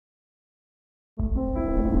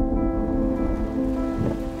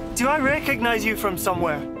Do I recognize you from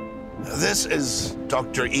somewhere? This is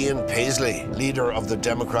Dr. Ian Paisley, leader of the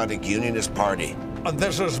Democratic Unionist Party. And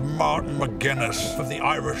this is Martin McGuinness of the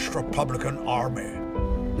Irish Republican Army.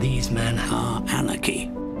 These men are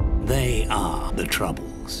anarchy. They are the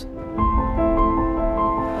Troubles.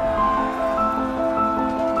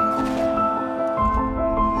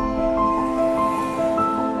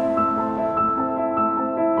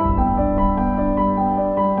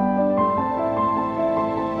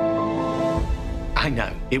 I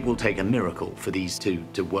know, it will take a miracle for these two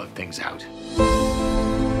to work things out.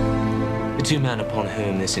 The two men upon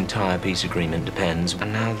whom this entire peace agreement depends are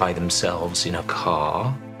now by themselves in a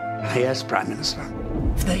car. Yes, Prime Minister.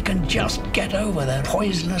 If they can just get over their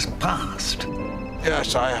poisonous past.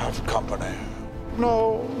 Yes, I have company.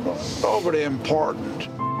 No, nobody important.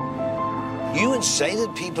 You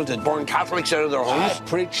incited people to burn Catholics out of their homes? I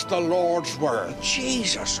preach the Lord's word.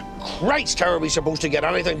 Jesus Christ, how are we supposed to get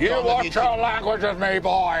anything done? You watch your language with me,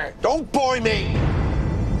 boy. Don't boy me!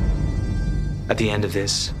 At the end of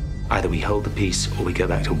this, either we hold the peace or we go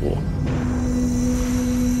back to war.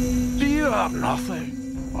 Do you have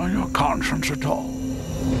nothing on your conscience at all?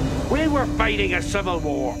 We were fighting a civil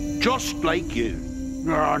war, just like you.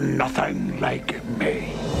 You're nothing like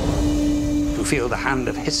me. You feel the hand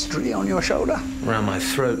of history on your shoulder? Around my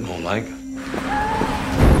throat, more like.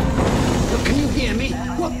 Look, can you hear me?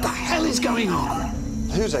 What the hell is going on?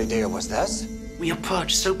 Whose idea was this? We are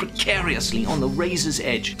perched so precariously on the razor's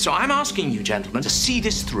edge. So I'm asking you, gentlemen, to see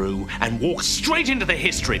this through and walk straight into the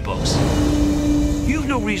history books. You've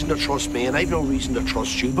no reason to trust me, and I've no reason to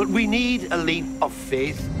trust you, but we need a leap of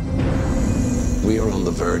faith. We are on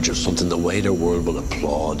the verge of something the wider world will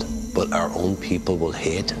applaud, but our own people will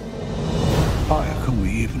hate. How can we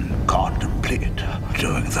even contemplate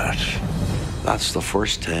doing that? That's the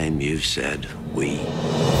first time you've said we.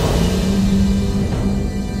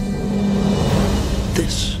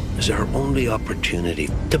 This is our only opportunity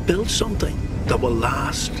to build something that will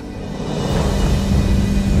last.